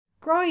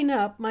Growing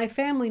up, my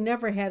family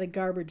never had a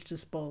garbage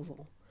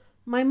disposal.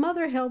 My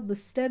mother held the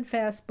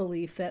steadfast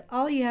belief that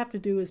all you have to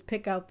do is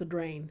pick out the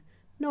drain.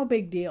 No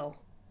big deal.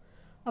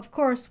 Of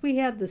course, we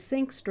had the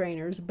sink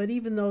strainers, but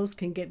even those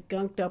can get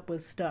gunked up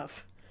with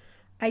stuff.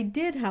 I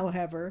did,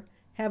 however,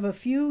 have a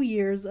few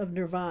years of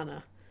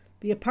nirvana.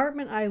 The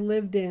apartment I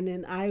lived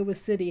in Iowa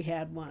City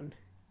had one.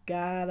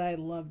 God, I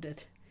loved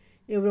it.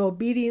 It would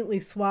obediently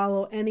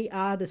swallow any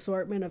odd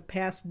assortment of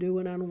past due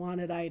and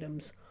unwanted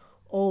items.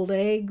 Old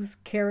eggs,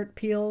 carrot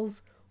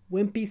peels,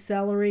 wimpy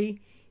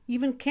celery,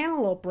 even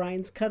cantaloupe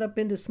rinds cut up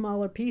into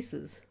smaller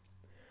pieces.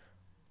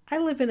 I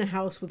live in a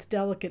house with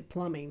delicate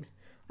plumbing.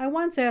 I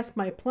once asked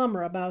my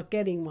plumber about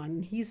getting one,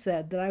 and he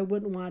said that I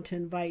wouldn't want to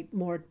invite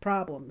more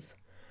problems.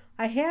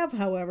 I have,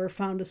 however,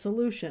 found a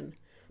solution.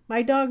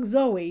 My dog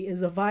Zoe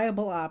is a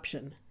viable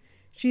option.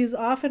 She is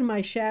often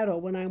my shadow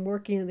when I'm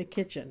working in the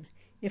kitchen.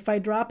 If I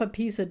drop a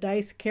piece of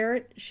diced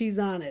carrot, she's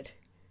on it.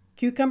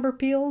 Cucumber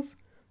peels?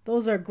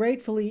 Those are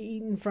gratefully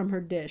eaten from her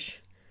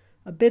dish.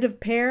 A bit of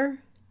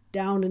pear?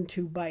 Down in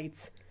 2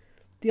 bites.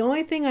 The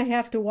only thing I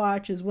have to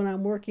watch is when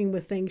I'm working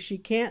with things she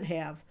can't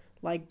have,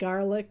 like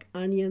garlic,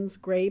 onions,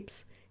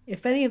 grapes.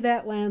 If any of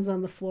that lands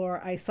on the floor,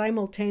 I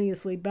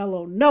simultaneously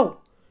bellow, "No!"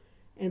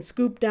 and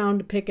scoop down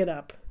to pick it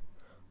up.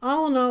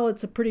 All in all,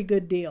 it's a pretty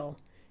good deal.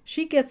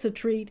 She gets a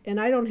treat, and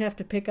I don't have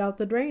to pick out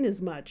the drain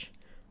as much.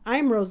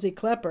 I'm Rosie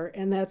Klepper,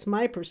 and that's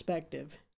my perspective.